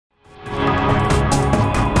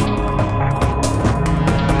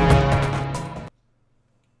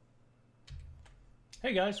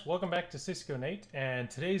Hey guys, welcome back to CiscoNate, and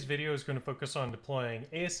today's video is going to focus on deploying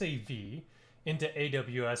ASAv into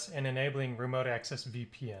AWS and enabling remote access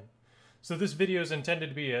VPN. So this video is intended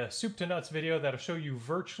to be a soup to nuts video that'll show you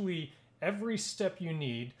virtually every step you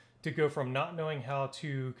need to go from not knowing how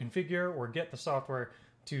to configure or get the software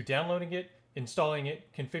to downloading it, installing it,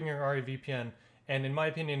 configuring RAVPN, and in my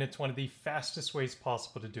opinion it's one of the fastest ways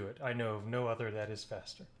possible to do it. I know of no other that is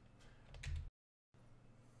faster.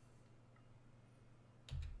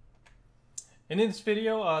 And in this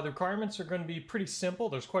video, the requirements are going to be pretty simple.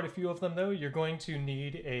 There's quite a few of them though. You're going to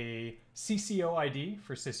need a CCO ID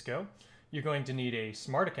for Cisco. You're going to need a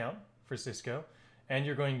smart account for Cisco. And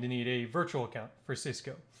you're going to need a virtual account for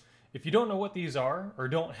Cisco. If you don't know what these are or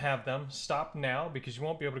don't have them, stop now because you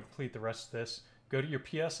won't be able to complete the rest of this. Go to your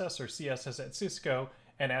PSS or CSS at Cisco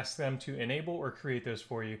and ask them to enable or create those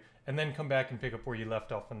for you, and then come back and pick up where you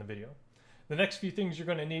left off in the video. The next few things you're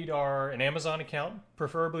going to need are an Amazon account,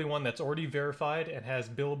 preferably one that's already verified and has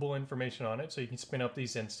billable information on it so you can spin up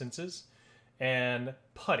these instances, and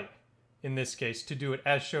Putty, in this case, to do it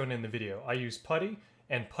as shown in the video. I use Putty,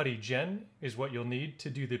 and Putty Gen is what you'll need to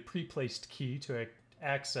do the pre-placed key to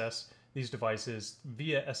access these devices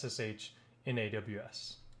via SSH in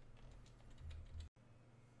AWS.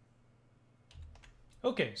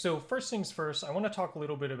 Okay, so first things first, I want to talk a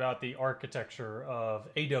little bit about the architecture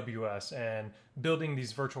of AWS and building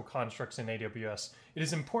these virtual constructs in AWS. It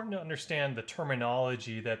is important to understand the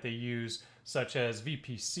terminology that they use, such as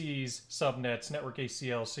VPCs, subnets, network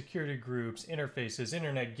ACLs, security groups, interfaces,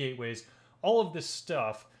 internet gateways. All of this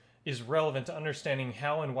stuff is relevant to understanding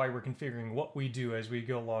how and why we're configuring what we do as we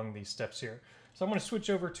go along these steps here. So I'm going to switch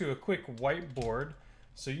over to a quick whiteboard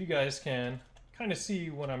so you guys can kind of see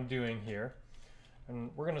what I'm doing here.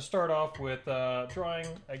 And we're going to start off with drawing,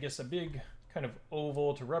 I guess, a big kind of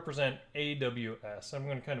oval to represent AWS. I'm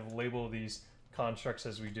going to kind of label these constructs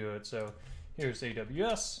as we do it. So here's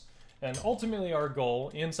AWS. And ultimately our goal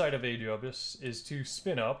inside of AWS is to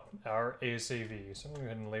spin up our ASAv. So I'm going to go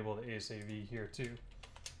ahead and label the ASAv here too.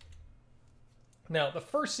 Now, the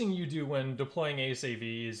first thing you do when deploying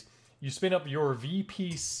ASAv is you spin up your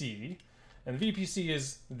VPC. And the VPC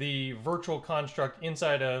is the virtual construct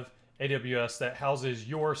inside of AWS that houses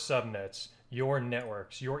your subnets, your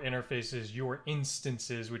networks, your interfaces, your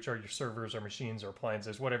instances, which are your servers or machines or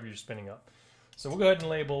appliances, whatever you're spinning up. So we'll go ahead and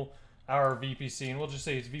label our VPC, and we'll just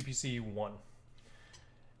say it's VPC 1.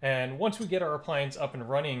 And once we get our appliance up and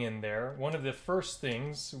running in there, one of the first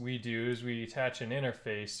things we do is we attach an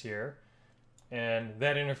interface here. And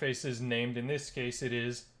that interface is named, in this case, it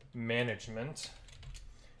is management.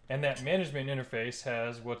 And that management interface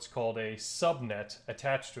has what's called a subnet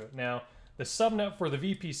attached to it. Now, the subnet for the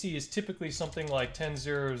VPC is typically something like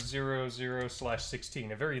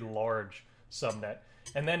 10.0.0/16, a very large subnet.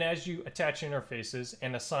 And then as you attach interfaces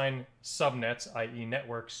and assign subnets, i.e.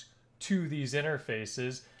 networks, to these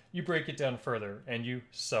interfaces, you break it down further and you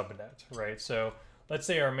subnet, right? So let's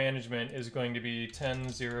say our management is going to be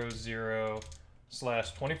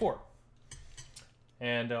 10.0.0/24.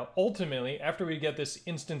 And ultimately, after we get this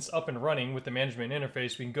instance up and running with the management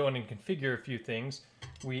interface, we can go in and configure a few things.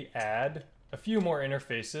 We add a few more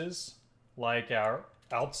interfaces, like our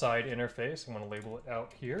outside interface. I'm going to label it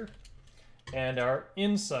out here. And our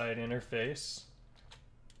inside interface,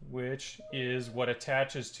 which is what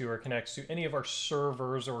attaches to or connects to any of our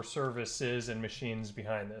servers or services and machines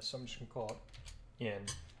behind this. So I'm just going to call it in.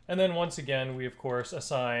 And then once again, we of course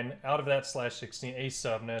assign out of that /16 a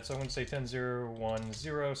subnet. So I'm going to say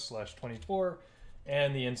 10.0.1/24,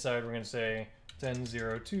 and the inside we're going to say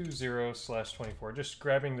 10.0.20/24, just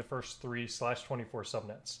grabbing the first three /24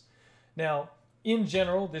 subnets. Now, in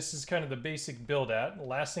general, this is kind of the basic build out. The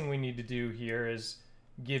last thing we need to do here is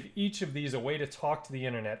give each of these a way to talk to the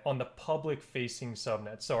internet on the public-facing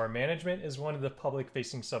subnet. So our management is one of the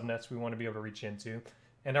public-facing subnets we want to be able to reach into.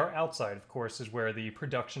 And our outside, of course, is where the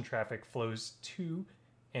production traffic flows to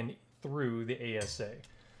and through the ASA.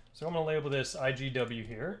 So I'm going to label this IGW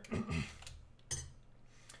here.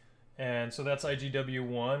 And so that's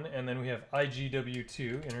IGW1, and then we have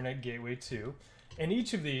IGW2, Internet Gateway 2. And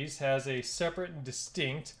each of these has a separate and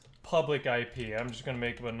distinct public IP. I'm just going to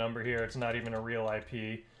make up a number here. It's not even a real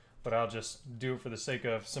IP, but I'll just do it for the sake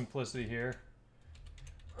of simplicity here.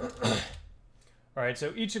 All right,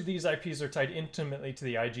 so each of these IPs are tied intimately to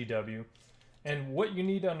the IGW. And what you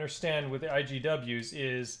need to understand with the IGWs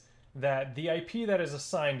is that the IP that is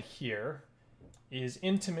assigned here is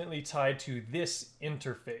intimately tied to this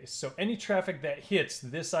interface. So any traffic that hits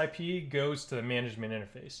this IP goes to the management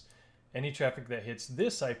interface. Any traffic that hits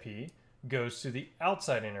this IP goes to the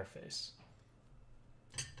outside interface.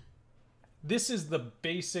 this is the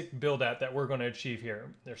basic build out that we're going to achieve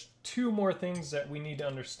here. There's two more things that we need to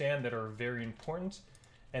understand that are very important,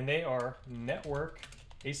 and they are network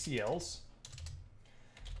ACLs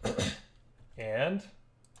and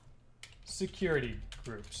security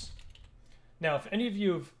groups. Now, if any of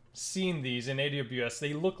you have seen these in AWS,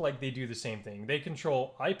 they look like they do the same thing. They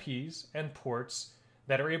control IPs and ports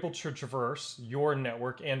that are able to traverse your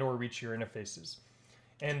network and or reach your interfaces.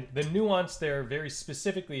 And the nuance there very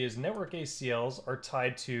specifically is network ACLs are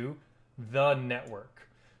tied to the network.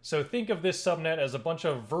 So think of this subnet as a bunch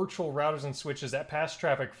of virtual routers and switches that pass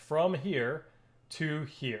traffic from here to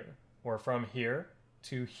here, or from here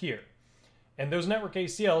to here. And those network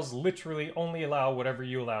ACLs literally only allow whatever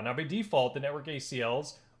you allow. Now by default, the network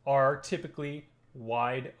ACLs are typically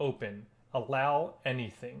wide open, allow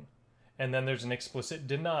anything. And then there's an explicit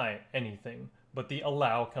deny anything, but the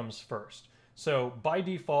allow comes first. So by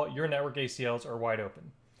default, your network ACLs are wide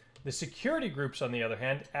open. The security groups, on the other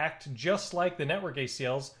hand, act just like the network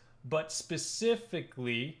ACLs, but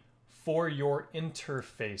specifically for your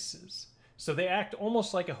interfaces. So they act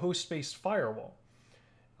almost like a host-based firewall.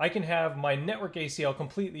 I can have my network ACL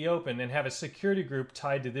completely open and have a security group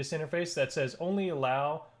tied to this interface that says only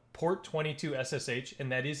allow port 22 SSH,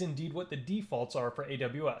 and that is indeed what the defaults are for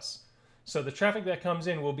AWS. So the traffic that comes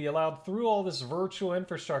in will be allowed through all this virtual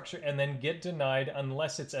infrastructure and then get denied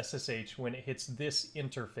unless it's SSH when it hits this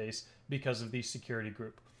interface because of the security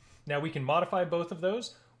group. Now we can modify both of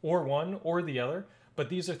those, or one or the other, but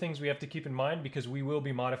these are things we have to keep in mind because we will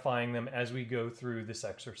be modifying them as we go through this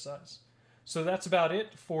exercise. So that's about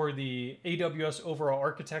it for the AWS overall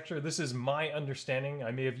architecture. This is my understanding.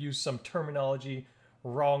 I may have used some terminology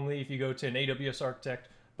wrongly if you go to an AWS architect,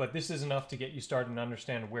 but this is enough to get you started and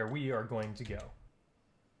understand where we are going to go.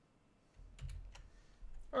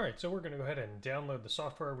 All right, so we're going to go ahead and download the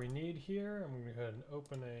software we need here. I'm going to go ahead and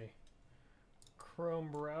open a Chrome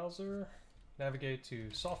browser, navigate to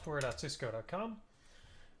software.cisco.com.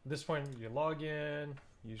 At this point, you log in,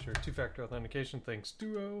 use your two-factor authentication, thanks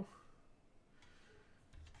Duo.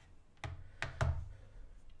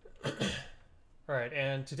 All right,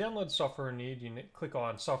 and to download the software you need, click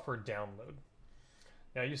on Software Download.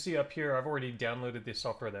 Now you see up here, I've already downloaded the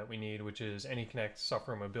software that we need, which is AnyConnect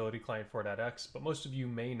Software Mobility Client 4.x, but most of you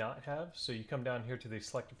may not have. So you come down here to the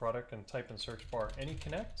selected product and type in search bar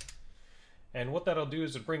AnyConnect. And what that'll do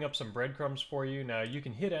is it'll bring up some breadcrumbs for you. Now you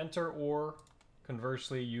can hit enter, or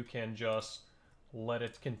conversely, you can just let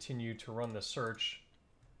it continue to run the search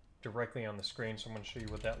directly on the screen. So I'm going to show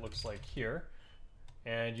you what that looks like here.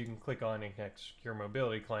 And you can click on AnyConnect Secure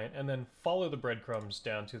Mobility Client and then follow the breadcrumbs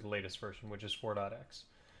down to the latest version, which is 4.x.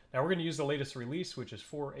 Now we're going to use the latest release, which is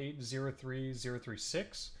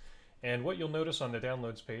 4.8.0.3.0.3.6. And what you'll notice on the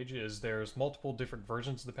downloads page is there's multiple different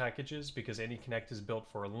versions of the packages because AnyConnect is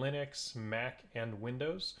built for Linux, Mac, and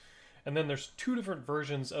Windows. And then there's two different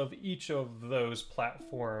versions of each of those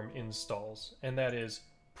platform installs, and that is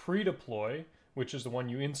pre-deploy, which is the one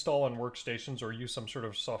you install on workstations or use some sort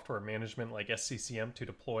of software management like SCCM to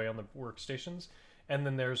deploy on the workstations. And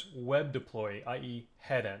then there's web deploy, i.e.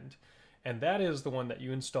 head end. And that is the one that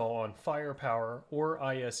you install on Firepower or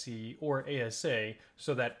ISE or ASA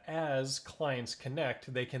so that as clients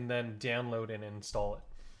connect, they can then download and install it.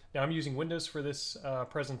 Now I'm using Windows for this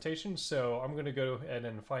presentation, so I'm going to go ahead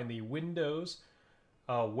and find the Windows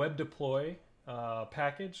web deploy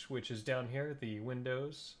package, which is down here, the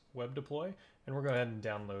Windows web deploy. And we're going to go ahead and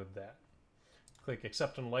download that. Click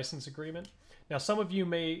Accept and License Agreement. Now, some of you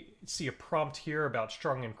may see a prompt here about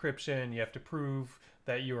strong encryption. You have to prove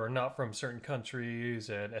that you are not from certain countries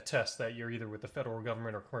and attest that you're either with the federal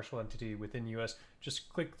government or commercial entity within the US.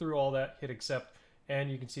 Just click through all that, hit Accept,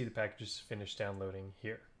 and you can see the package is finished downloading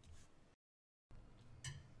here.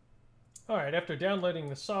 All right, after downloading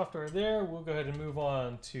the software there, we'll go ahead and move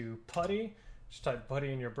on to Putty. Just type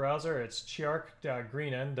Putty in your browser. It's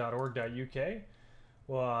chiark.greenend.org.uk.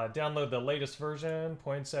 We'll download the latest version,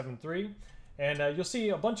 0.73. And you'll see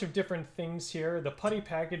a bunch of different things here. The Putty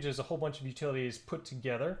package is a whole bunch of utilities put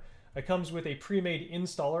together. It comes with a pre-made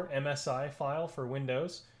installer MSI file for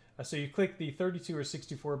Windows. So you click the 32 or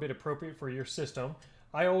 64-bit appropriate for your system.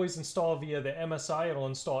 I always install via the MSI. It'll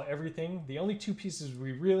install everything. The only two pieces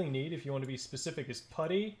we really need, if you want to be specific, is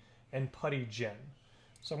Putty and Putty Gen.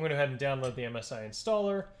 So I'm going to go ahead and download the MSI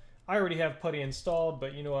installer. I already have Putty installed,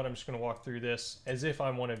 but you know what? I'm just going to walk through this as if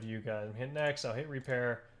I'm one of you guys. I'm hit next. I'll hit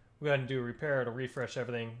repair. We'll go ahead and do a repair. It'll refresh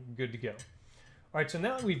everything. Good to go. All right, so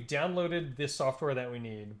now that we've downloaded this software that we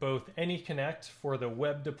need, both AnyConnect for the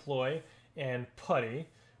web deploy and Putty,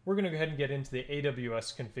 we're going to go ahead and get into the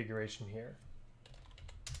AWS configuration here.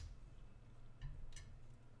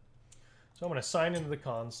 So I'm going to sign into the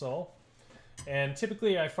console. And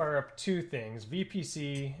typically I fire up two things,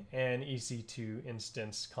 VPC and EC2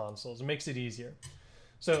 instance consoles. It makes it easier.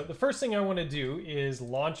 So the first thing I want to do is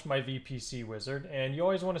launch my VPC wizard, and you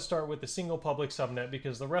always want to start with a single public subnet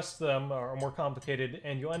because the rest of them are more complicated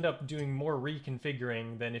and you'll end up doing more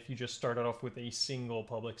reconfiguring than if you just started off with a single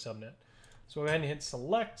public subnet. So go ahead and hit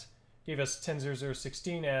select, gave us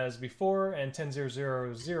 10.0.0.16 as before, and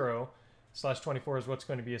 10.0.0.0/24 is what's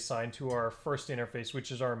going to be assigned to our first interface,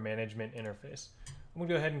 which is our management interface. I'm going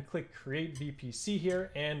to go ahead and click create VPC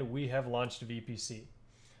here, and we have launched VPC.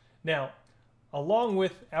 Now, along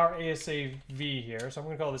with our ASAv here, so I'm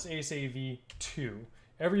going to call this ASAv2.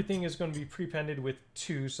 Everything is going to be prepended with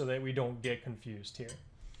 2 so that we don't get confused here.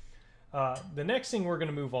 The next thing we're going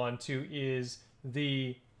to move on to is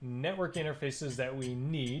the network interfaces that we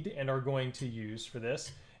need and are going to use for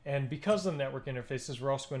this. And because of the network interfaces, we're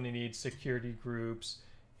also going to need security groups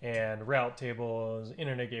and route tables,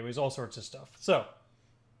 internet gateways, all sorts of stuff. So,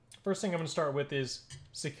 first thing I'm going to start with is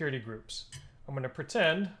security groups. I'm going to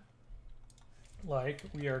pretend like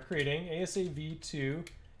we are creating ASAv2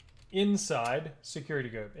 inside security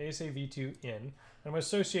group, ASAv2 in. I'm going to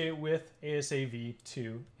associate it with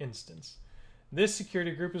ASAv2 instance. This security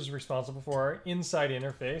group is responsible for our inside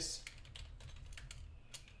interface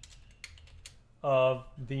of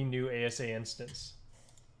the new ASA instance.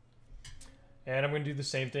 And I'm going to do the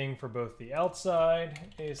same thing for both the outside,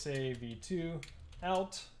 ASAv2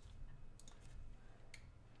 out,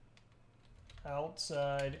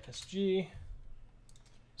 outside SG,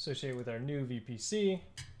 associated with our new VPC.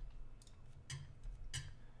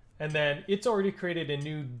 And then it's already created a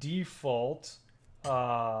new default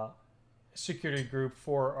security group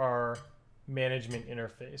for our management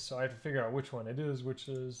interface. So I have to figure out which one it is, which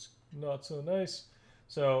is not so nice.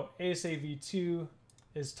 So ASAv2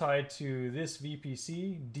 is tied to this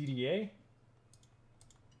VPC DDA.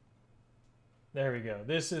 There we go.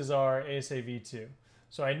 This is our ASAv2.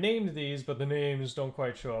 So I named these, but the names don't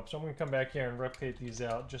quite show up. So I'm going to come back here and replicate these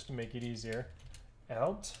out just to make it easier.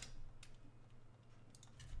 Out.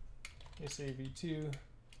 ASAv2.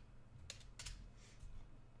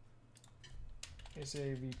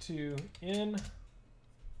 ASAv2 in.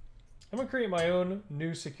 I'm going to create my own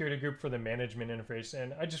new security group for the management interface,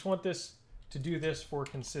 and I just want this to do this for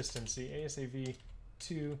consistency.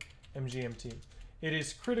 ASAv2 MGMT. It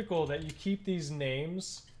is critical that you keep these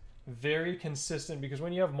names very consistent because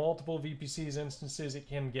when you have multiple VPCs instances, it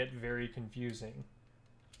can get very confusing.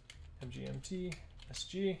 MGMT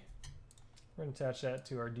SG. We're going to attach that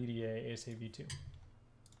to our DDA ASAv2.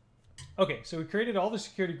 Okay, so we created all the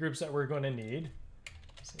security groups that we're going to need.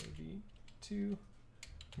 ASAv2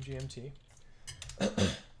 GMT.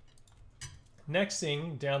 Next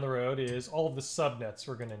thing down the road is all of the subnets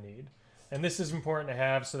we're going to need. And this is important to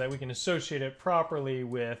have so that we can associate it properly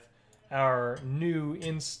with our new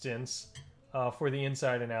instance for the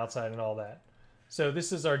inside and outside and all that. So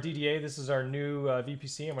this is our DDA. This is our new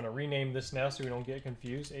VPC. I'm going to rename this now so we don't get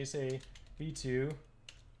confused. ASAv2.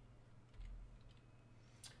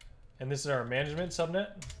 And this is our management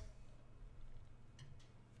subnet.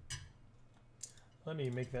 Let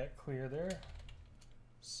me make that clear there.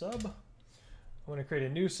 Sub. I want to create a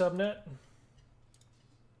new subnet.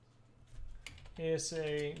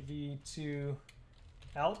 ASAv2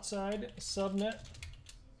 outside subnet.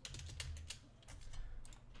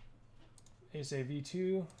 ASAv2.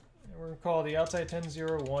 And we're going to call the outside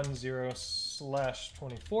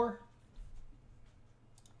 10.0.1.0/24.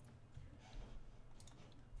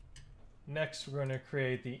 Next, we're going to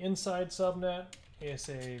create the inside subnet,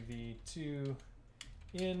 ASAv2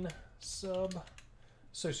 in sub,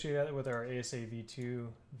 associated with our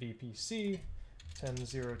ASAv2 VPC,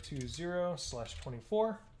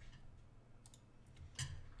 10.0.20/24.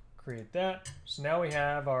 Create that. So now we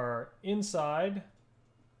have our inside,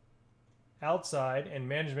 outside, and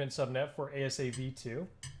management subnet for ASAv2.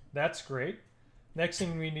 That's great. Next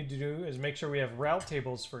thing we need to do is make sure we have route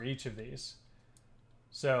tables for each of these.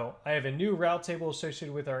 So I have a new route table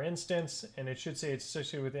associated with our instance, and it should say it's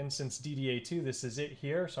associated with instance DDA2. This is it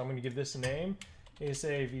here. So I'm going to give this a name,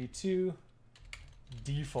 ASAv2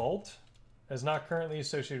 default, as not currently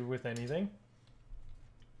associated with anything.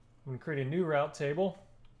 I'm going to create a new route table.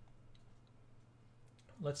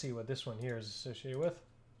 Let's see what this one here is associated with.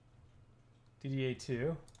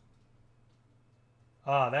 DDA2.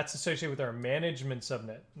 Ah, that's associated with our management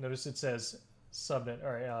subnet. Notice it says subnet,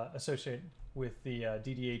 or associated with the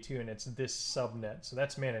DDA2, and it's this subnet. So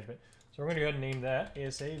that's management. So we're going to go ahead and name that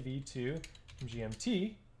ASAv2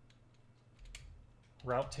 GMT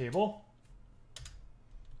route table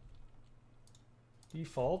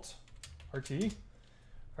default RT. All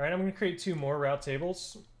right, I'm going to create two more route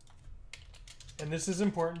tables. And this is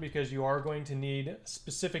important because you are going to need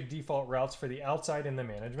specific default routes for the outside and the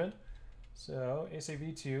management. So ASA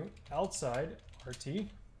v2 outside RT,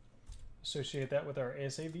 associate that with our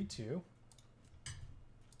ASA v2.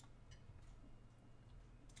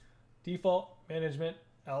 Default management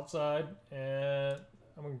outside, and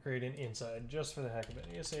I'm going to create an inside just for the heck of it.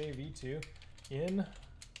 ASA v2 in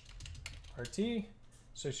RT,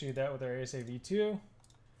 associate that with our ASA v2.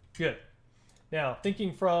 Good. Now,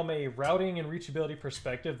 thinking from a routing and reachability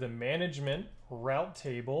perspective, the management route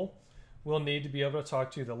table will need to be able to talk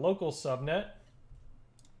to the local subnet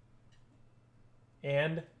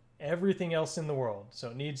and everything else in the world.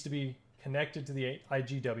 So it needs to be connected to the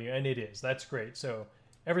IGW, and it is. That's great. So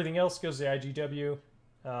everything else goes to the IGW,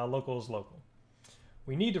 local is local.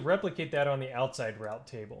 We need to replicate that on the outside route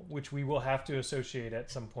table, which we will have to associate at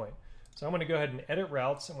some point. So I'm going to go ahead and edit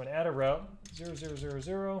routes. I'm going to add a route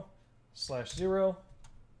 0000/0.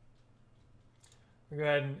 We'll go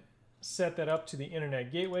ahead and set that up to the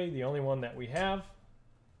internet gateway, the only one that we have.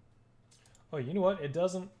 Oh, you know what? It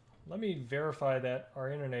doesn't. Let me verify that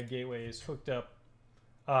our internet gateway is hooked up.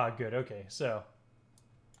 Good. Okay, so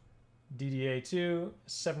DDA2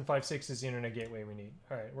 756 is the internet gateway we need.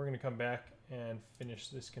 All right, we're going to come back and finish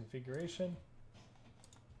this configuration.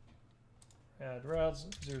 Add routes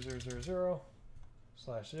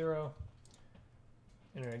 0000/0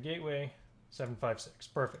 internet gateway 756.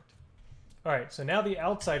 Perfect. All right, so now the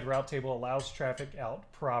outside route table allows traffic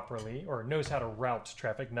out properly, or knows how to route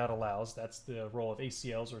traffic, not allows. That's the role of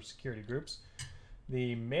ACLs or security groups.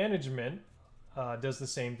 The management does the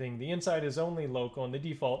same thing. The inside is only local and the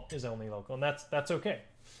default is only local, and that's okay.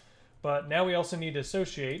 But now we also need to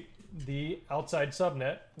associate the outside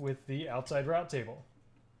subnet with the outside route table.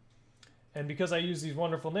 And because I use these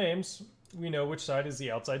wonderful names, we know which side is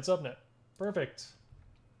the outside subnet. Perfect.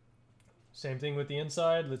 Same thing with the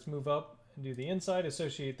inside. Let's move up and do the inside.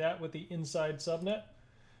 Associate that with the inside subnet.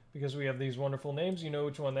 Because we have these wonderful names, you know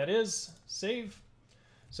which one that is. Save.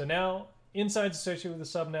 So now inside is associated with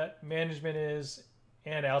the subnet, management is,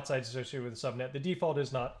 and outside is associated with the subnet. The default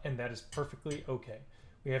is not, and that is perfectly okay.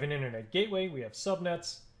 We have an internet gateway. We have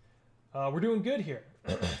subnets. We're doing good here.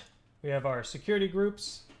 We have our security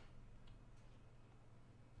groups.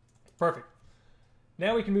 Perfect.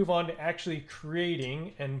 Now we can move on to actually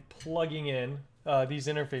creating and plugging in these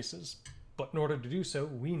interfaces. But in order to do so,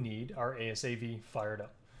 we need our ASAV fired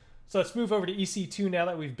up. So let's move over to EC2 now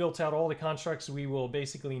that we've built out all the constructs we will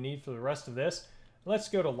basically need for the rest of this. Let's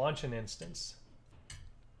go to launch an instance.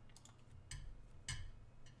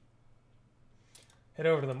 Head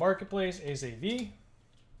over to the marketplace, ASAV.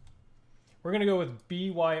 We're going to go with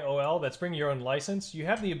BYOL, that's bring your own license. You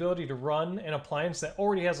have the ability to run an appliance that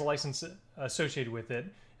already has a license associated with it,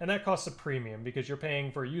 and that costs a premium because you're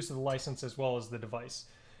paying for use of the license as well as the device.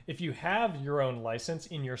 If you have your own license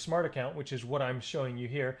in your smart account, which is what I'm showing you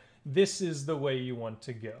here, this is the way you want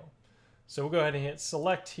to go. So we'll go ahead and hit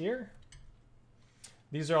select here.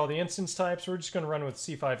 These are all the instance types. We're just going to run with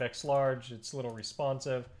C5X large. It's a little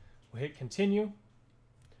responsive. We'll hit continue.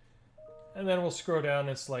 And then we'll scroll down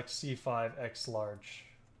and select C5X large.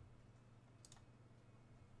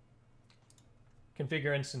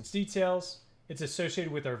 Configure instance details. It's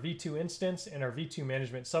associated with our V2 instance and our V2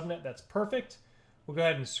 management subnet. That's perfect. We'll go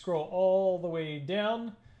ahead and scroll all the way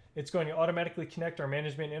down. It's going to automatically connect our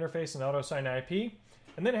management interface and auto-assign IP.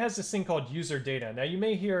 And then it has this thing called user data. Now you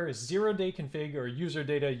may hear zero-day config or user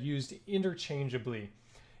data used interchangeably.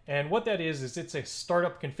 And what that is it's a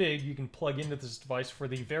startup config you can plug into this device for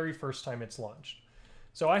the very first time it's launched.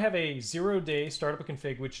 So I have a 0-day startup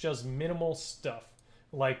config which does minimal stuff,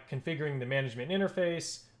 like configuring the management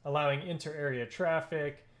interface, allowing inter-area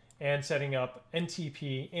traffic, and setting up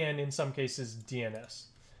NTP and, in some cases, DNS.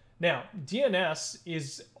 Now, DNS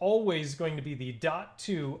is always going to be the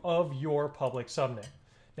 .2 of your public subnet.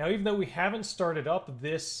 Now, even though we haven't started up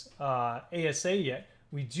this ASA yet,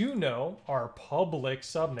 we do know our public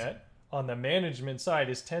subnet on the management side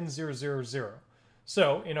is 10.0.0.0.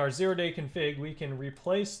 So in our 0-day config, we can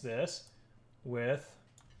replace this with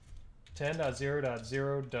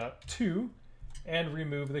 10.0.0.2 and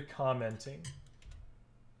remove the commenting.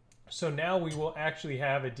 So now we will actually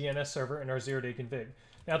have a DNS server in our 0-day config.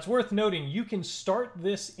 Now it's worth noting you can start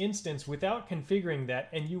this instance without configuring that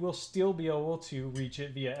and you will still be able to reach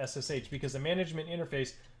it via SSH because the management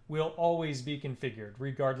interface will always be configured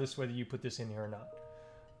regardless whether you put this in here or not.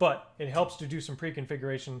 But it helps to do some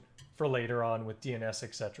pre-configuration for later on with DNS,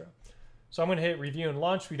 etc. So I'm going to hit review and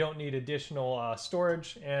launch. We don't need additional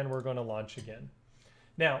storage and we're going to launch again.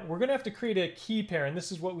 Now we're going to have to create a key pair and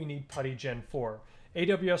this is what we need Putty Gen for.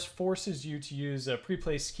 AWS forces you to use a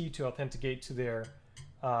pre-placed key to authenticate to their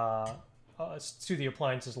to the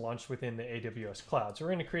appliances launched within the AWS cloud. So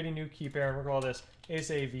we're going to create a new key pair, and we're going to call this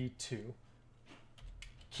ASAv2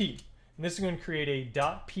 key. And this is going to create a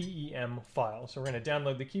 .pem file. So we're going to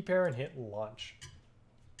download the key pair and hit launch.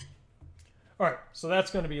 All right, so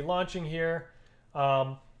that's going to be launching here.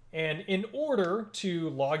 And in order to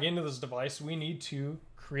log into this device, we need to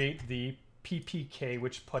create the PPK,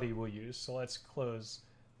 which Putty will use. So let's close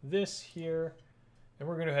this here. And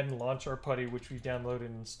we're going to go ahead and launch our Putty, which we downloaded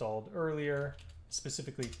and installed earlier,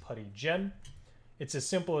 specifically Putty Gen. It's as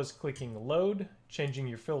simple as clicking load, changing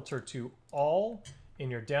your filter to all. In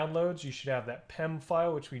your downloads, you should have that PEM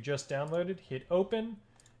file, which we just downloaded. Hit open.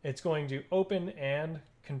 It's going to open and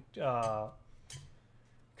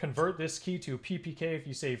convert this key to a PPK if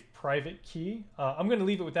you save private key. I'm going to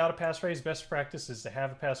leave it without a passphrase. Best practice is to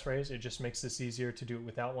have a passphrase. It just makes this easier to do it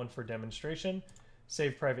without one for demonstration.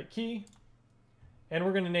 Save private key. And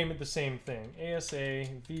we're going to name it the same thing,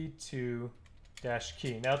 ASAv2-key.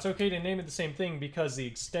 Now it's okay to name it the same thing because the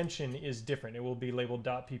extension is different. It will be labeled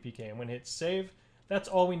 .ppk. And when hit save, that's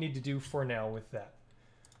all we need to do for now with that.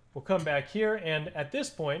 We'll come back here, and at this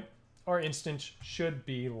point, our instance should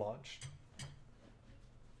be launched.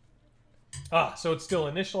 So it's still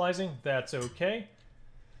initializing. That's okay.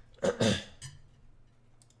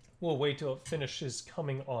 We'll wait till it finishes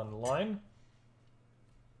coming online.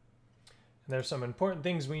 And there's some important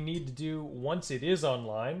things we need to do once it is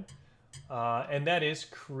online, and that is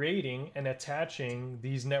creating and attaching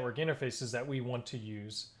these network interfaces that we want to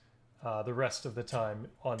use the rest of the time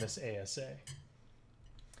on this ASA.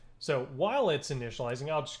 So while it's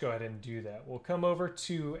initializing, I'll just go ahead and do that. We'll come over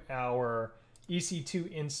to our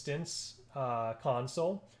EC2 instance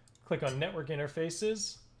console, click on network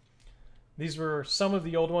interfaces. These were some of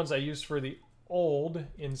the old ones I used for the old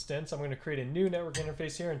instance. I'm going to create a new network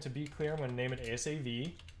interface here, and to be clear, I'm going to name it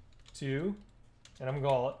ASAv2, and I'm going to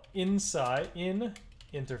call it in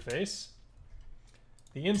interface.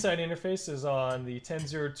 The inside interface is on the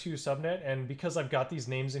 10.02 subnet, and because I've got these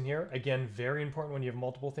names in here, again, very important when you have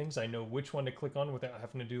multiple things, I know which one to click on without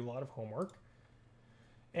having to do a lot of homework.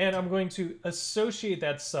 And I'm going to associate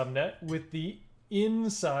that subnet with the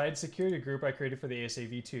inside security group I created for the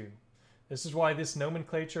ASAv2. This is why this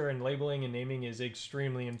nomenclature and labeling and naming is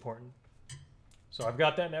extremely important. So I've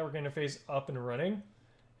got that network interface up and running,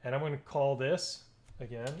 and I'm going to call this,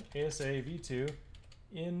 again, ASAv2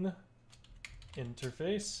 in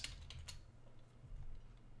interface.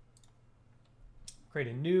 Create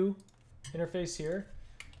a new interface here,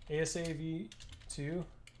 ASAv2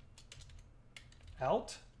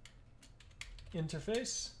 out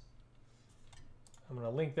interface. I'm going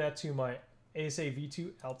to link that to my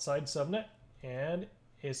ASAv2 outside subnet and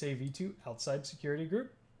ASAv2 outside security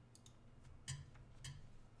group.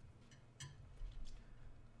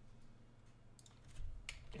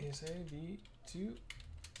 ASAv2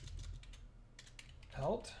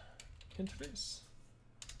 out interface.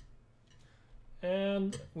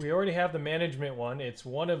 And we already have the management one. It's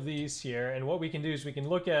one of these here. And what we can do is we can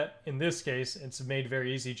look at, in this case, it's made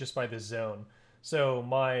very easy just by the zone. So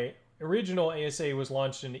my original ASA was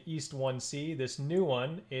launched in East 1C. This new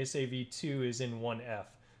one, ASAv2, is in 1F.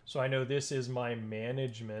 So I know this is my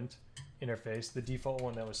management interface, the default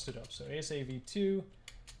one that was stood up. So ASAv2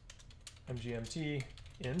 mgmt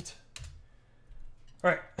int. All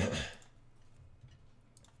right.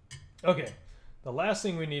 Okay. The last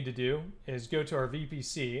thing we need to do is go to our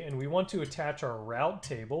VPC, and we want to attach our route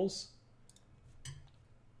tables.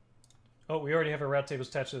 Oh, we already have our route tables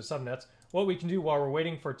attached to the subnets. What we can do while we're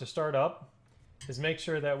waiting for it to start up is make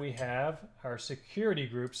sure that we have our security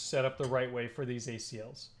groups set up the right way for these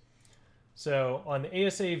ACLs. So on the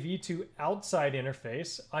ASAv2 outside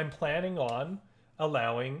interface, I'm planning on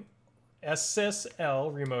allowing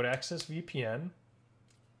SSL remote access VPN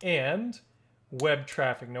and web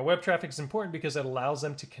traffic. Now, web traffic is important because it allows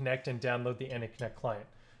them to connect and download the AnyConnect client.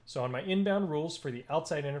 So on my inbound rules for the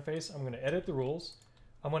outside interface, I'm going to edit the rules.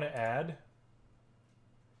 I'm going to add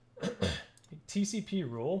a TCP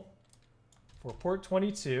rule for port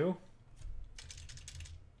 22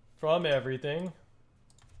 from everything.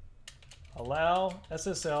 Allow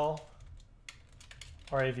SSL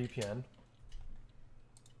RAVPN.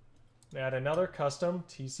 Add another custom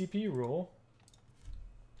TCP rule.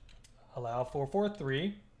 Allow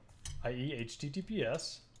 443, i.e.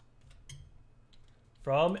 HTTPS,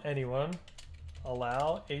 from anyone.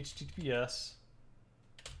 Allow HTTPS,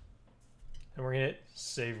 and we're going to hit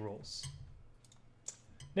save rules.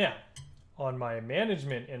 Now, on my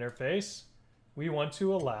management interface, we want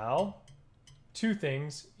to allow two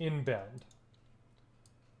things inbound.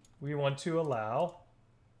 We want to allow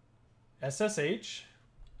SSH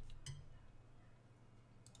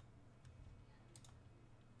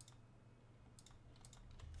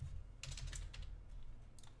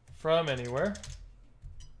from anywhere.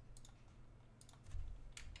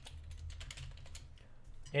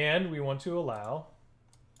 And we want to allow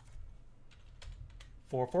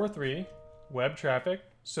 443 web traffic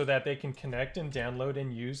so that they can connect and download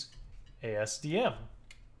and use ASDM.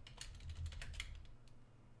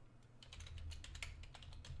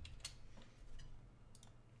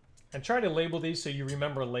 And try to label these so you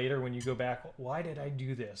remember later when you go back, why did I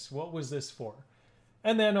do this? What was this for?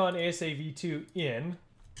 And then on ASAv2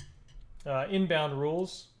 inbound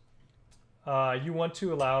rules, you want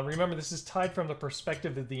to allow, remember this is tied from the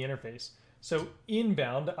perspective of the interface. So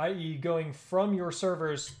inbound, i.e. going from your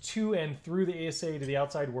servers to and through the ASA to the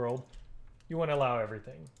outside world, you want to allow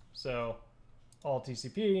everything. So all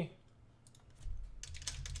TCP,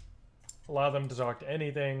 allow them to talk to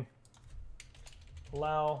anything,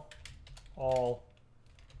 allow all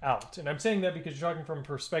out. And I'm saying that because you're talking from a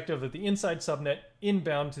perspective of the inside subnet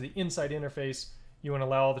inbound to the inside interface. You want to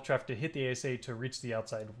allow all the traffic to hit the ASA to reach the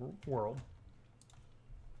outside world.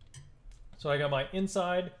 So I got my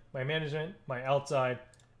inside, my management, my outside,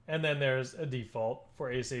 and then there's a default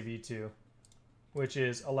for ASAv2, which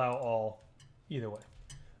is allow all either way.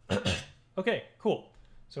 Okay, cool.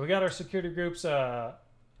 So we got our security groups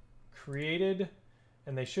created,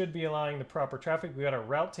 and they should be allowing the proper traffic. We got our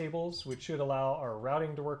route tables, which should allow our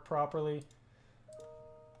routing to work properly.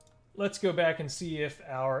 Let's go back and see if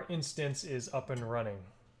our instance is up and running.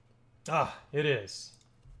 Ah, it is.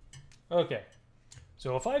 Okay.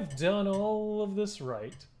 So if I've done all of this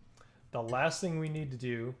right, the last thing we need to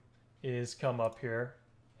do is come up here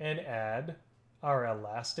and add our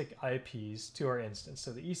elastic IPs to our instance.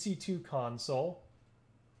 So the EC2 console,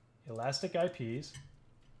 elastic IPs.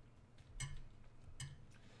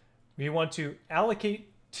 We want to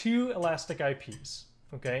allocate 2 elastic IPs,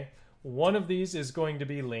 okay? One of these is going to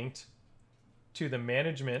be linked to the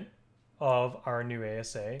management of our new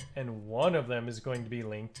ASA, and one of them is going to be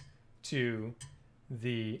linked to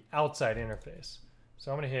the outside interface.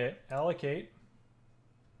 So I'm going to hit allocate.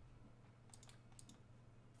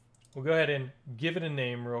 We'll go ahead and give it a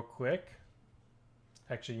name real quick.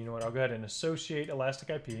 Actually, you know what? I'll go ahead and associate elastic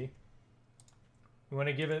IP. We want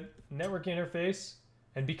to give it network interface.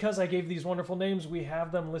 And because I gave these wonderful names, we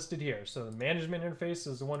have them listed here. So the management interface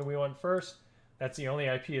is the one we want first. That's the only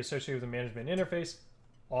IP associated with the management interface.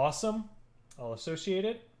 Awesome. I'll associate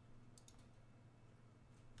it.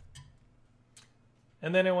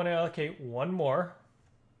 And then I want to allocate one more.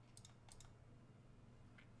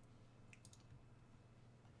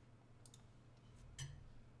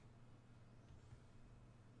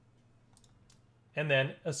 And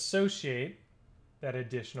then associate that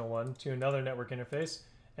additional one to another network interface.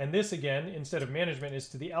 And this again, instead of management, is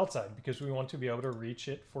to the outside because we want to be able to reach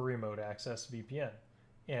it for remote access VPN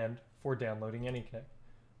and for downloading AnyConnect.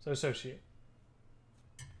 So associate.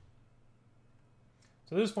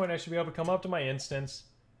 So at this point, I should be able to come up to my instance.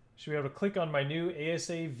 Should be able to click on my new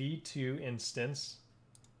ASAv2 instance.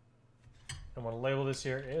 I want to label this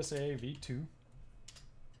here ASAv2.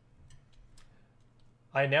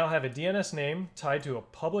 I now have a DNS name tied to a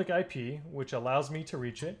public IP, which allows me to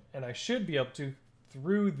reach it, and I should be able to,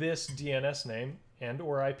 through this DNS name and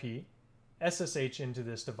or IP, SSH into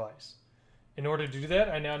this device. In order to do that,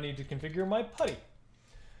 I now need to configure my PuTTY.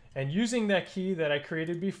 And using that key that I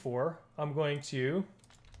created before, I'm going to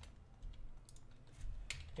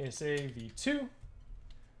ASAv2. I'm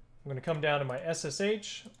going to come down to my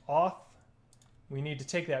SSH auth. We need to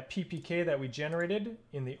take that PPK that we generated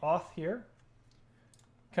in the auth here.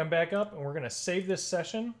 Come back up, and we're going to save this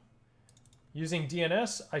session. Using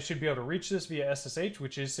DNS, I should be able to reach this via SSH,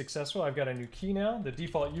 which is successful. I've got a new key now. The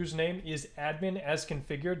default username is admin as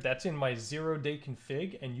configured. That's in my 0-day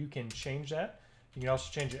config, and you can change that. You can also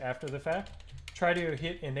change it after the fact. Try to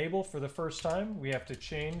hit enable for the first time. We have to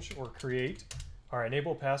change or create our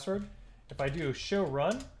enable password. If I do show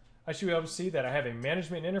run, I should be able to see that I have a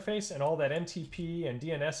management interface, and all that NTP and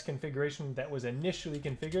DNS configuration that was initially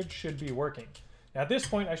configured should be working. Now at this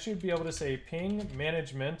point, I should be able to say ping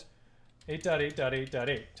management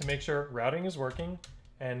 8.8.8.8 to make sure routing is working,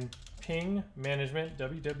 and ping management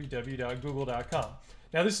www.google.com.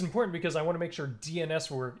 Now this is important because I want to make sure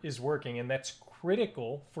DNS is working, and that's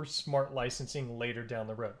critical for smart licensing later down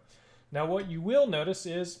the road. Now what you will notice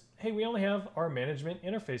is, hey, we only have our management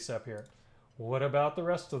interface up here. What about the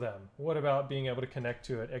rest of them? What about being able to connect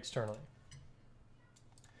to it externally?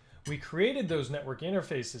 We created those network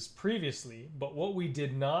interfaces previously, but what we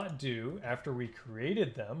did not do after we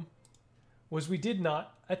created them was we did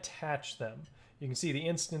not attach them. You can see the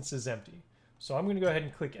instance is empty. So I'm going to go ahead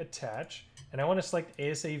and click attach, and I want to select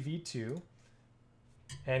ASAv2.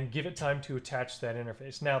 and give it time to attach that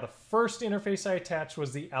interface. Now, the first interface I attached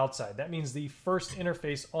was the outside. That means the first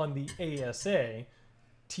interface on the ASA,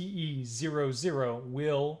 TE00,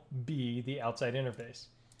 will be the outside interface.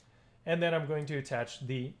 And then I'm going to attach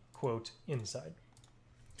the quote inside.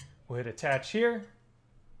 We'll hit attach here.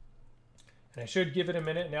 And I should give it a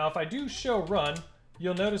minute. Now, if I do show run,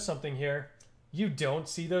 you'll notice something here. You don't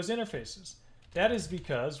see those interfaces. That is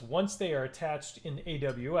because once they are attached in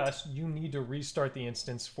AWS, you need to restart the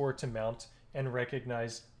instance for it to mount and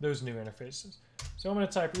recognize those new interfaces. So I'm going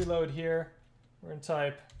to type reload here. We're going to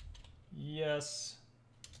type yes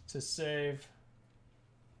to save.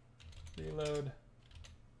 Reload.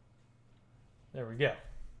 There we go.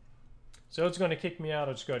 So it's going to kick me out.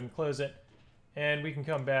 I'll just go ahead and close it. And we can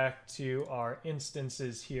come back to our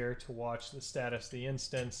instances here to watch the status of the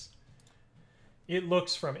instance. It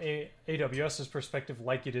looks from AWS's perspective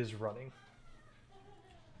like it is running.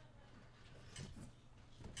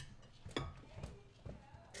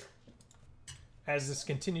 As this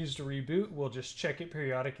continues to reboot, we'll just check it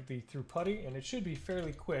periodically through Putty, and it should be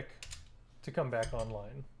fairly quick to come back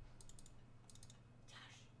online.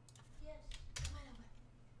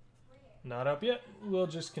 Not up yet. We'll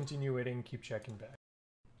just continue waiting and keep checking back.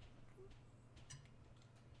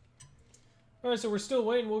 Alright, so we're still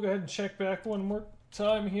waiting. We'll go ahead and check back one more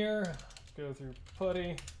time here. Let's go through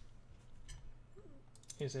Putty.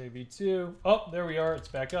 ASAv2. Oh, there we are. It's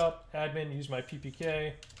back up. Admin, use my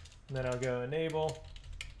PPK. And then I'll go enable.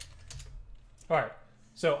 Alright,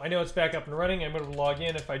 so I know it's back up and running. I'm going to log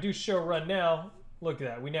in. If I do show run now, look at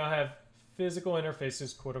that. We now have physical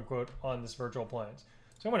interfaces, quote unquote, on this virtual appliance.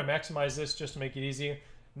 So I'm going to maximize this just to make it easy.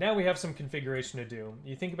 Now we have some configuration to do.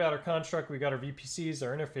 You think about our construct, we got our VPCs,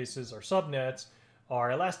 our interfaces, our subnets,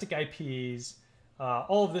 our elastic IPs,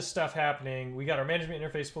 all of this stuff happening. We got our management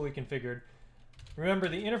interface fully configured. Remember,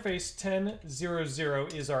 the interface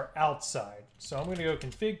 10.0.0 is our outside. So I'm going to go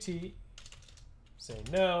config t, say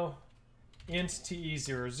no, int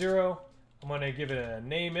te00. I'm going to give it a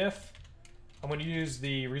name if. I'm going to use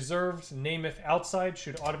the reserved name if outside,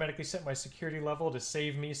 should automatically set my security level to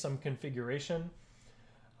save me some configuration.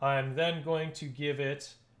 I'm then going to give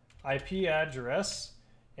it IP address,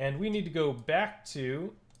 and we need to go back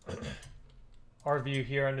to our view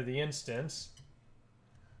here under the instance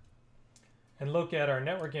and look at our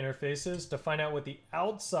network interfaces to find out what the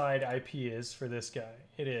outside IP is for this guy.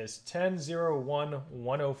 It is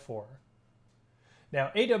 10.0.1.104.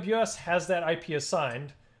 Now, AWS has that IP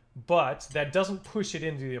assigned, but that doesn't push it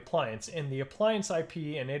into the appliance, and the appliance IP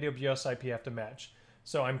and AWS IP have to match.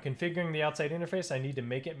 So I'm configuring the outside interface. I need to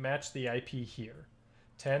make it match the IP here.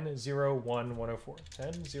 10.0.1.104.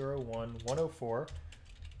 10.0.1.104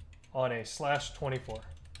 on a /24.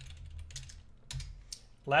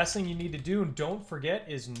 Last thing you need to do, and don't forget,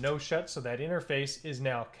 is no shut, so that interface is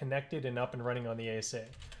now connected and up and running on the ASA. I'm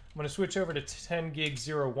going to switch over to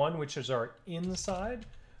 10.gig.01, which is our inside.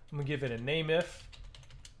 I'm going to give it a name if.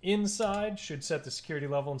 Inside should set the security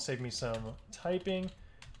level and save me some typing.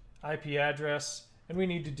 IP address, and we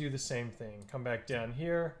need to do the same thing. Come back down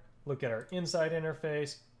here, look at our inside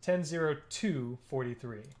interface,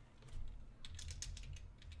 10.0.2.43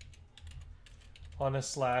 on a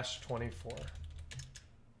 /24.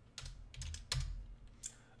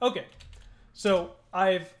 Okay, so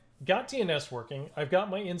I've got DNS working. I've got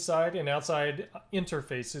my inside and outside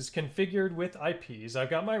interfaces configured with IPs. I've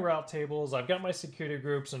got my route tables. I've got my security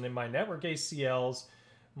groups, and then my network ACLs,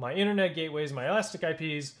 my internet gateways, my elastic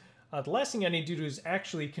IPs. The last thing I need to do is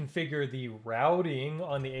actually configure the routing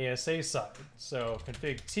on the ASA side. So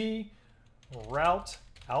config t route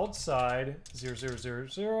outside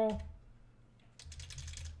 0000.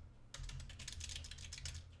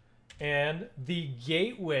 And the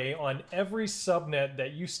gateway on every subnet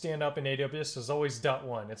that you stand up in AWS is always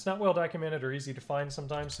 .1. It's not well documented or easy to find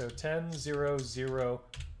sometimes, so 10.0.0.1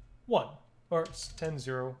 or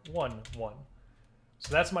 10.0.1.1.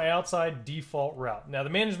 So that's my outside default route. Now the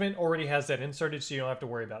management already has that inserted, so you don't have to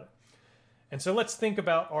worry about it. And so let's think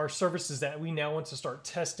about our services that we now want to start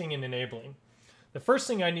testing and enabling. The first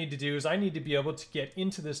thing I need to do is I need to be able to get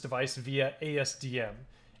into this device via ASDM.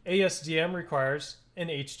 ASDM requires an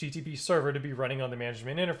HTTP server to be running on the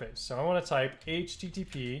management interface. So I want to type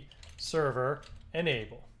HTTP server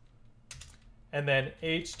enable. And then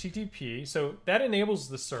HTTP, so that enables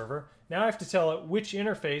the server. Now I have to tell it which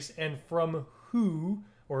interface and from who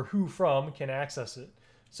or who from can access it.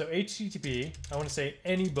 So HTTP, I want to say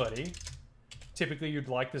anybody. Typically you'd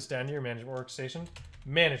like this down to your management workstation.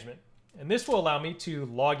 Management. And this will allow me to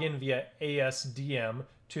log in via ASDM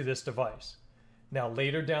to this device. Now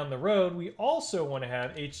later down the road, we also want to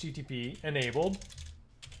have HTTP enabled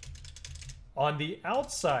On the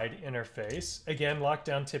outside interface, again, locked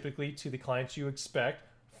down typically to the clients you expect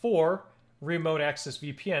for remote access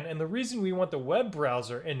VPN. And the reason we want the web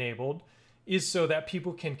browser enabled is so that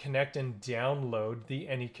people can connect and download the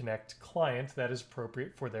AnyConnect client that is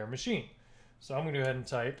appropriate for their machine. So I'm going to go ahead and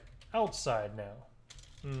type outside now.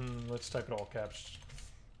 Let's type it all caps.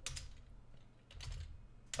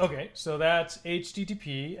 Okay, so that's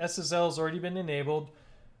HTTP. SSL has already been enabled.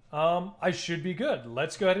 I should be good.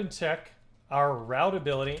 Let's go ahead and check our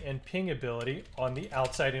routability and pingability on the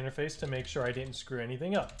outside interface to make sure I didn't screw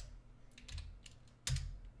anything up.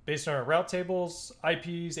 Based on our route tables,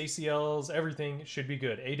 IPs, ACLs, everything should be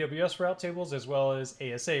good. AWS route tables as well as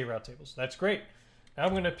ASA route tables. That's great. Now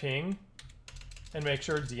I'm going to ping and make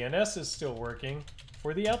sure DNS is still working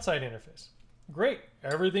for the outside interface. Great.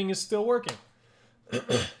 Everything is still working.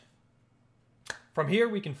 From here,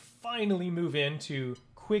 we can finally move into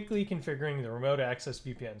quickly configuring the remote access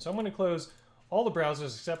VPN. So I'm going to close all the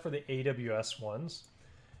browsers except for the AWS ones.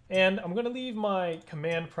 And I'm going to leave my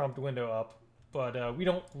command prompt window up, but we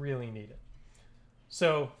don't really need it.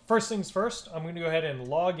 So first things first, I'm going to go ahead and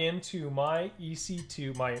log into my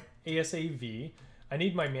EC2, my ASAv. I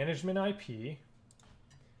need my management IP.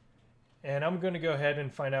 And I'm going to go ahead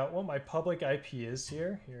and find out what my public IP is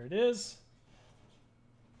here. Here it is.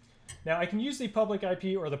 Now I can use the public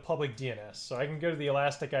IP or the public DNS. So I can go to the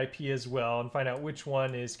Elastic IP as well and find out which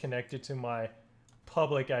one is connected to my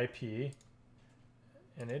public IP.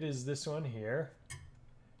 And it is this one here.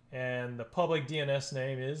 And the public DNS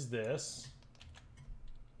name is this.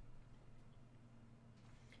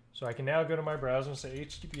 So I can now go to my browser and say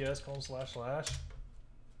https://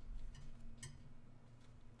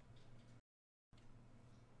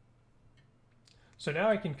 So now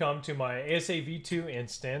I can come to my ASAv2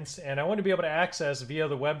 instance, and I want to be able to access via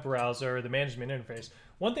the web browser the management interface.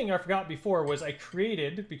 One thing I forgot before was I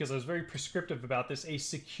created, because I was very prescriptive about this, a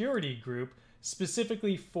security group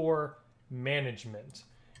specifically for management.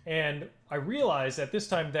 And I realized at this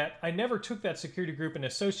time that I never took that security group and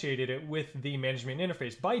associated it with the management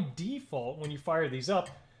interface. By default, when you fire these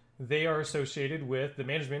up, they are associated with, the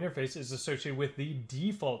management interface is associated with the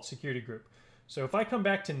default security group. So if I come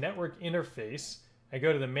back to network interface, I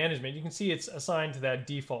go to the management, you can see it's assigned to that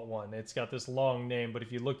default one. It's got this long name, but if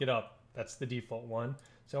you look it up, that's the default one.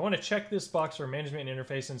 So I want to check this box for management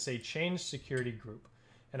interface and say change security group.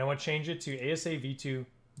 And I want to change it to ASAv2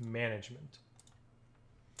 management.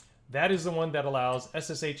 That is the one that allows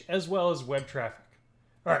SSH as well as web traffic.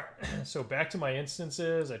 All right, so back to my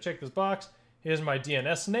instances. I check this box. Here's my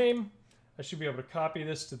DNS name. I should be able to copy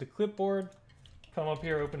this to the clipboard. Come up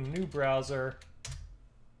here, open a new browser.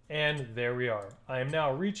 And there we are. I am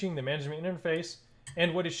now reaching the management interface.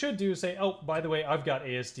 And what it should do is say, oh, by the way, I've got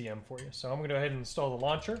ASDM for you. So I'm going to go ahead and install the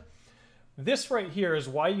launcher. This right here is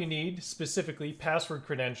why you need specifically password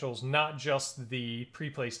credentials, not just the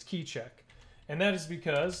pre-placed key check. And that is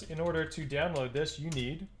because in order to download this, you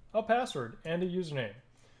need a password and a username.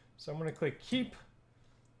 So I'm going to click keep.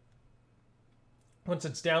 Once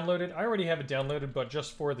it's downloaded, I already have it downloaded, but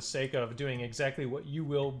just for the sake of doing exactly what you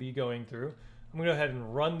will be going through, I'm going to go ahead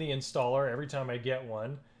and run the installer every time I get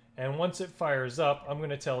one. And once it fires up, I'm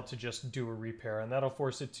going to tell it to just do a repair, and that'll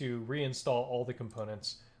force it to reinstall all the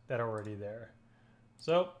components that are already there.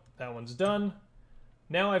 So that one's done.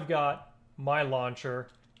 Now I've got my launcher,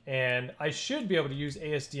 and I should be able to use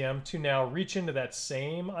ASDM to now reach into that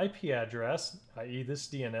same IP address, i.e. this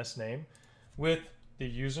DNS name, with the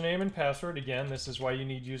username and password. Again, this is why you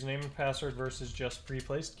need username and password versus just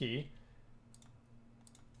pre-placed key.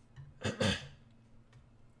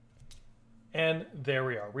 And there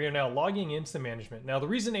we are. We are now logging into the management. Now, the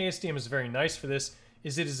reason ASDM is very nice for this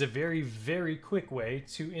is it is a very, very quick way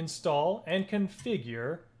to install and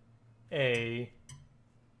configure a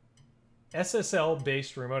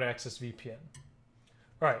SSL-based remote access VPN.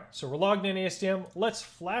 All right, so we're logged in ASDM. Let's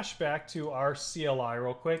flash back to our CLI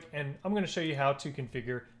real quick, and I'm going to show you how to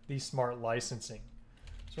configure the smart licensing.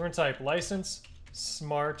 So we're going to type license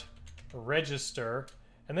smart register,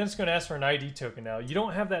 and then it's going to ask for an ID token. Now, you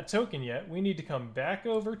don't have that token yet. We need to come back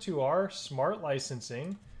over to our smart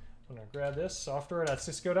licensing. I'm going to grab this,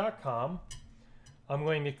 software.cisco.com. I'm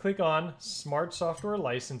going to click on Smart Software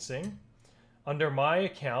Licensing. Under My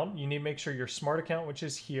Account, you need to make sure your smart account, which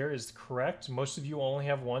is here, is correct. Most of you only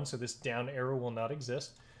have one, so this down arrow will not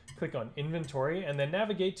exist. Click on Inventory, and then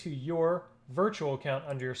navigate to your virtual account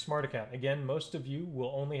under your smart account. Again, most of you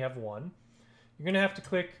will only have one. You're going to have to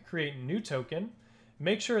click Create New Token.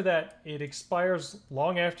 Make sure that it expires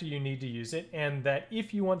long after you need to use it, and that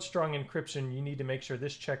if you want strong encryption, you need to make sure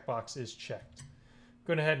this checkbox is checked.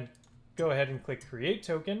 Go ahead and click Create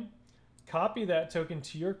Token. Copy that token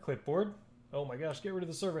to your clipboard. Oh my gosh, get rid of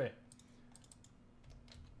the survey.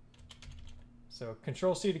 So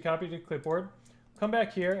Control C to copy to clipboard. Come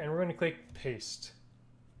back here and we're going to click paste.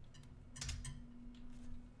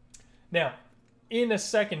 Now, in a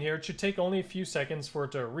second here, it should take only a few seconds for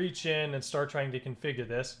it to reach in and start trying to configure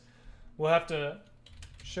this. We'll have to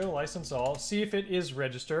show license all, see if it is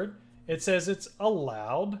registered. It says it's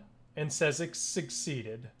allowed and says it's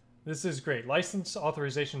succeeded. This is great. License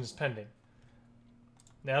authorization is pending.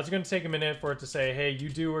 Now it's going to take a minute for it to say, hey, you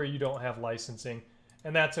do or you don't have licensing,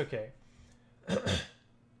 and that's okay.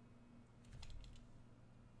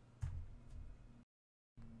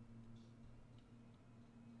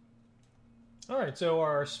 All right, so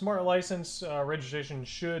our smart license registration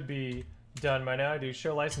should be done by now. I do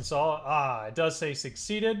show license all. It does say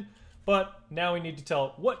succeeded, but now we need to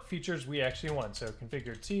tell what features we actually want. So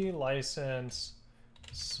configure T, license,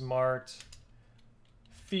 smart,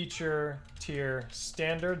 feature, tier,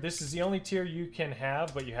 standard. This is the only tier you can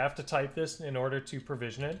have, but you have to type this in order to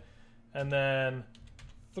provision it. And then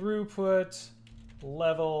throughput,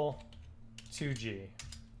 level, 2G.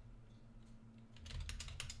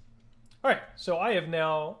 All right, so I have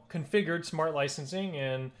now configured smart licensing,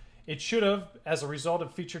 and it should have, as a result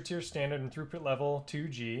of feature tier standard and throughput level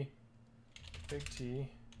 2G, big T,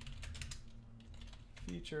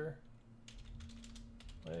 feature,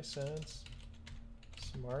 license,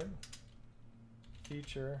 smart,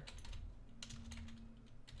 feature,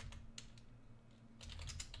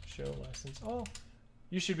 show license all.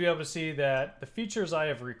 You should be able to see that the features I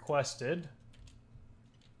have requested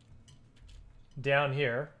down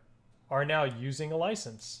here are now using a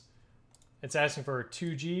license. It's asking for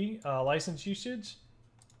 2G license usage.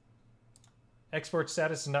 Export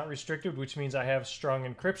status is not restricted, which means I have strong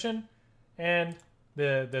encryption. And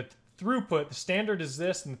the throughput, the standard is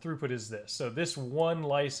this and the throughput is this. So this one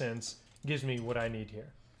license gives me what I need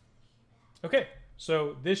here. Okay,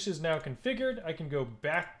 so this is now configured. I can go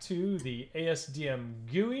back to the ASDM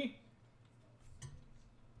GUI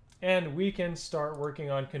and we can start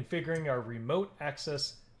working on configuring our remote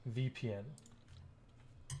access VPN.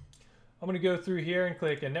 I'm going to go through here and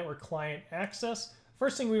click a network client access.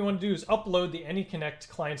 First thing we want to do is upload the AnyConnect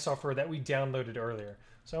client software that we downloaded earlier.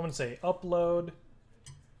 So I'm going to say upload.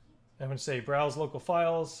 I'm going to say browse local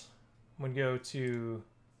files. I'm going to go to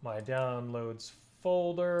my downloads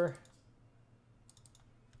folder.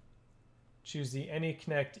 Choose the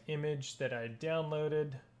AnyConnect image that I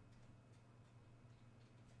downloaded.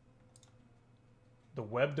 The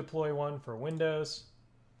web deploy one for Windows.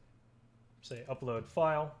 Say upload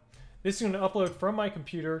file. This is going to upload from my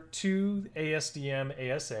computer to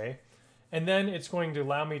ASDM ASA, and then it's going to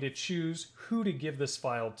allow me to choose who to give this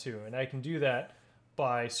file to, and I can do that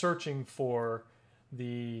by searching for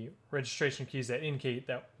the registration keys that indicate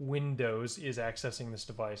that Windows is accessing this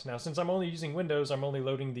device. Now, since I'm only using Windows, I'm only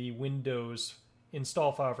loading the Windows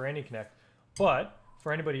install file for AnyConnect, but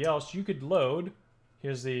for anybody else, you could load,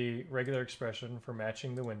 here's the regular expression for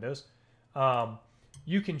matching the Windows.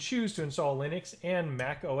 You can choose to install Linux and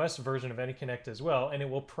Mac OS version of AnyConnect as well, and it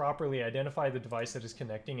will properly identify the device that is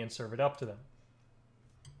connecting and serve it up to them.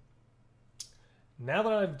 Now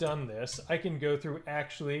that I've done this, I can go through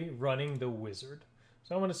actually running the wizard.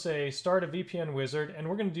 So I'm going to say start a VPN wizard, and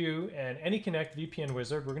we're going to do an AnyConnect VPN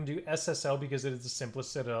wizard. We're going to do SSL because it is the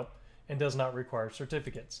simplest setup and does not require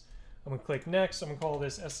certificates. I'm going to click next. I'm going to call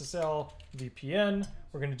this SSL VPN.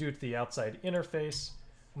 We're going to do it to the outside interface.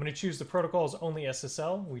 I'm going to choose the protocol as only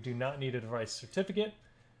SSL. We do not need a device certificate.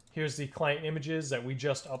 Here's the client images that we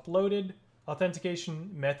just uploaded. Authentication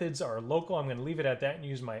methods are local. I'm going to leave it at that and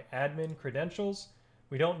use my admin credentials.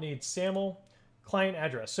 We don't need SAML. Client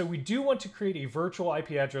address. So we do want to create a virtual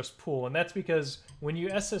IP address pool, and that's because when you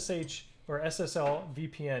SSH or SSL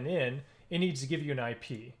VPN in, it needs to give you an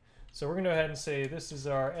IP. So we're going to go ahead and say this is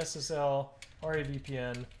our SSL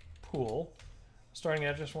RAVPN pool. Starting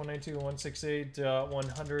address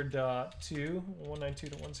 192.168.100.2,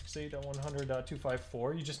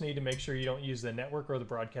 192.168.100.254. You just need to make sure you don't use the network or the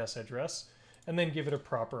broadcast address, and then give it a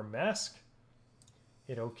proper mask.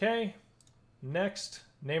 Hit OK. Next,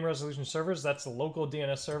 name resolution servers. That's the local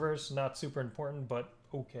DNS servers. Not super important, but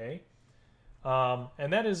OK.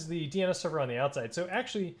 And that is the DNS server on the outside. So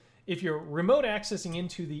actually, if you're remote accessing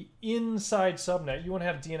into the inside subnet, you want to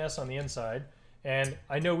have DNS on the inside. And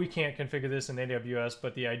I know we can't configure this in AWS,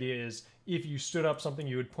 but the idea is if you stood up something,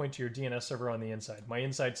 you would point to your DNS server on the inside. My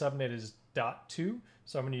inside subnet is .2,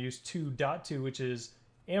 so I'm going to use 2.2, which is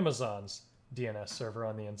Amazon's DNS server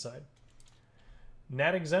on the inside.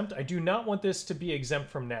 NAT exempt, I do not want this to be exempt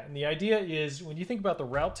from NAT. And the idea is when you think about the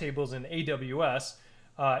route tables in AWS,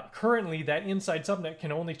 Currently, that inside subnet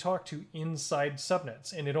can only talk to inside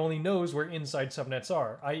subnets, and it only knows where inside subnets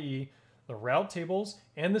are, i.e. the route tables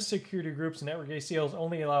and the security groups network ACLs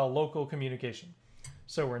only allow local communication.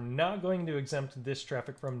 So we're not going to exempt this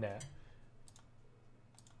traffic from NAT.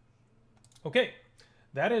 Okay,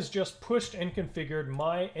 that has just pushed and configured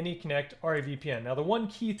my AnyConnect RAVPN. Now the one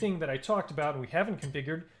key thing that I talked about and we haven't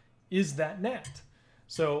configured is that NAT.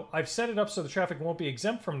 So I've set it up so the traffic won't be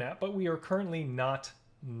exempt from NAT, but we are currently not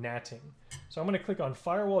NATing. So I'm going to click on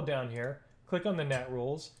Firewall down here, click on the NAT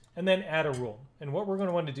rules, and then add a rule. And what we're going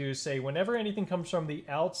to want to do is say whenever anything comes from the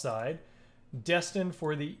outside, destined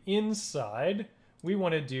for the inside, we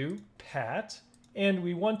want to do pat, and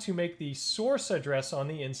we want to make the source address on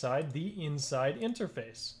the inside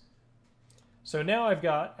interface. So now I've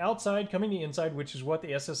got outside coming to inside, which is what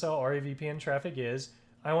the SSL RAVPN traffic is.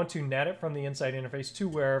 I want to NAT it from the inside interface to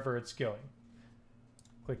wherever it's going.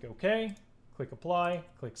 Click OK, click Apply,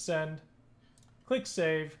 click Send, click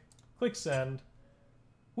Save, click Send.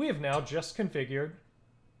 We have now just configured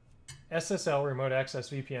SSL Remote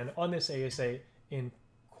Access VPN on this ASA in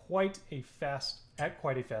quite a fast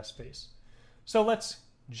pace. So let's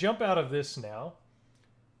jump out of this now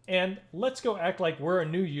and let's go act like we're a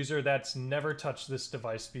new user that's never touched this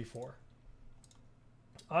device before.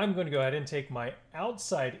 I'm going to go ahead and take my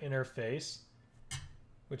outside interface,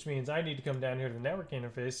 which means I need to come down here to the network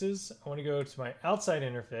interfaces. I want to go to my outside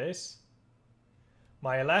interface.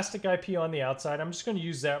 My elastic IP on the outside, I'm just going to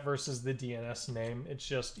use that versus the DNS name. It's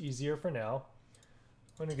just easier for now.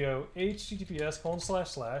 I'm going to go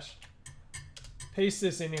https:// paste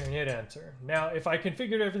this in here and hit enter. Now, if I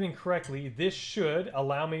configured everything correctly, this should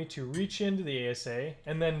allow me to reach into the ASA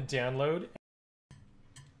and then download.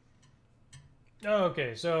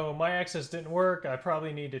 Okay, so my access didn't work. I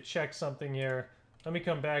probably need to check something here. Let me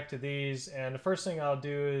come back to these, and the first thing I'll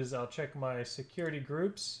do is I'll check my security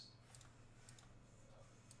groups.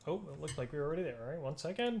 Oh, it looked like we were already there. All right, 1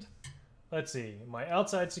 second. Let's see. My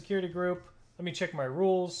outside security group. Let me check my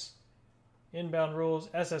rules. Inbound rules,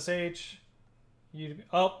 SSH.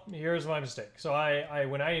 Oh, here's my mistake. So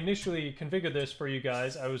when I initially configured this for you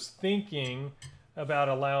guys, I was thinking about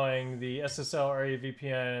allowing the SSL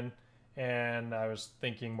RAVPN, and I was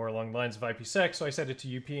thinking more along the lines of IPsec, so I set it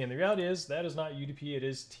to UP, and the reality is that is not UDP, it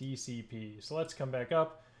is TCP. So let's come back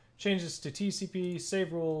up, change this to TCP,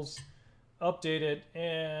 save rules, update it,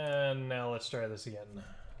 and now let's try this again.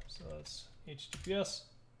 So that's HTTPS.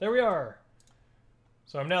 There we are.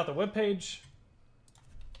 So I'm now at the web page.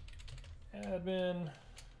 Admin.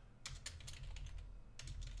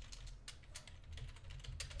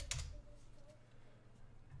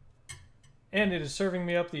 And it is serving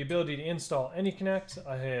me up the ability to install AnyConnect.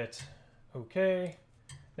 I hit OK.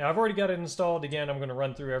 Now I've already got it installed. Again, I'm going to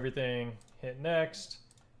run through everything. Hit Next.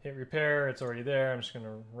 Hit Repair. It's already there. I'm just going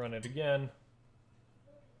to run it again.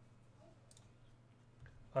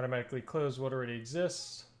 Automatically close what already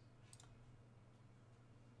exists.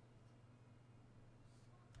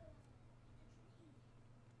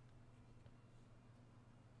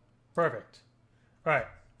 Perfect. All right.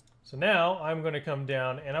 So now I'm going to come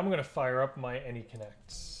down and I'm going to fire up my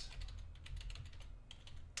AnyConnects.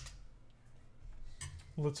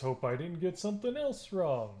 Let's hope I didn't get something else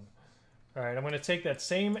wrong. All right, I'm going to take that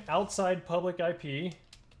same outside public IP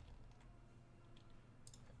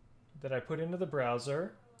that I put into the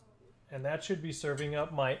browser, and that should be serving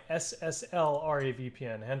up my SSL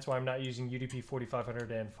RAVPN, hence why I'm not using UDP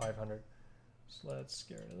 4500 and 500. So let's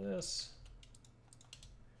get rid of this.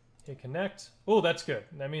 Hit connect. Oh, that's good.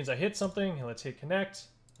 That means I hit something. Let's hit connect.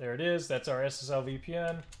 There it is. That's our SSL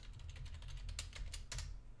VPN.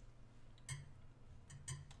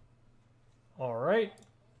 All right.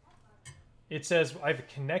 It says I've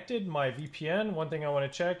connected my VPN. One thing I want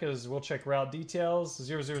to check is we'll check route details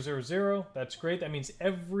 0000. That's great. That means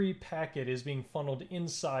every packet is being funneled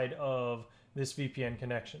inside of this VPN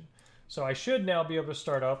connection. So I should now be able to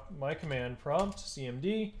start up my command prompt,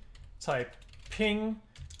 CMD, type ping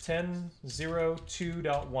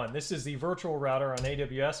 10.02.1. This is the virtual router on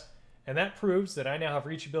AWS, and that proves that I now have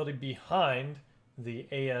reachability behind the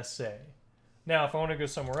ASA. Now, if I want to go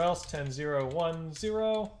somewhere else,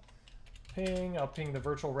 10.0.1.0, ping, I'll ping the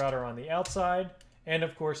virtual router on the outside, and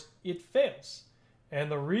of course, it fails. And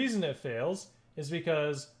the reason it fails is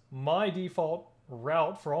because my default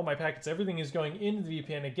route for all my packets, everything is going into the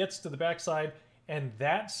VPN, it gets to the backside, and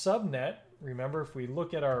that subnet, remember, if we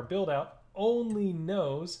look at our build out, only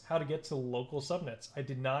knows how to get to local subnets. I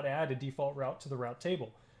did not add a default route to the route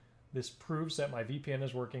table. This proves that my VPN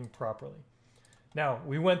is working properly. Now,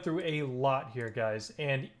 we went through a lot here, guys,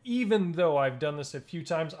 and even though I've done this a few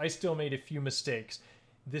times, I still made a few mistakes.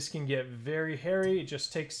 this can get very hairy. It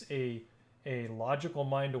just takes a logical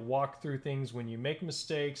mind to walk through things when you make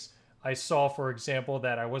mistakes. I saw, for example,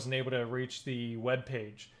 that I wasn't able to reach the web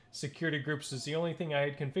page. Security groups is the only thing I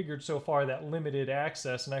had configured so far that limited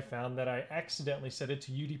access, and I found that I accidentally set it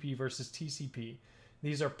to UDP versus TCP.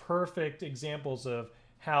 These are perfect examples of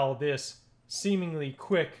how this seemingly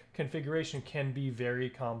quick configuration can be very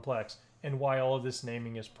complex and why all of this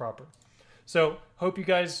naming is proper. So hope you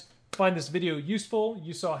guys find this video useful.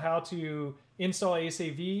 You saw how to install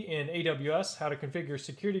ASAv in AWS, how to configure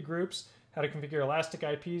security groups, how to configure elastic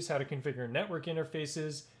IPs, how to configure network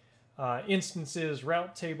interfaces, instances,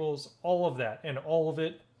 route tables, all of that, and all of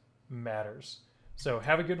it matters. So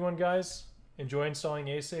have a good one, guys. Enjoy installing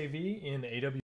ASAv in AWS.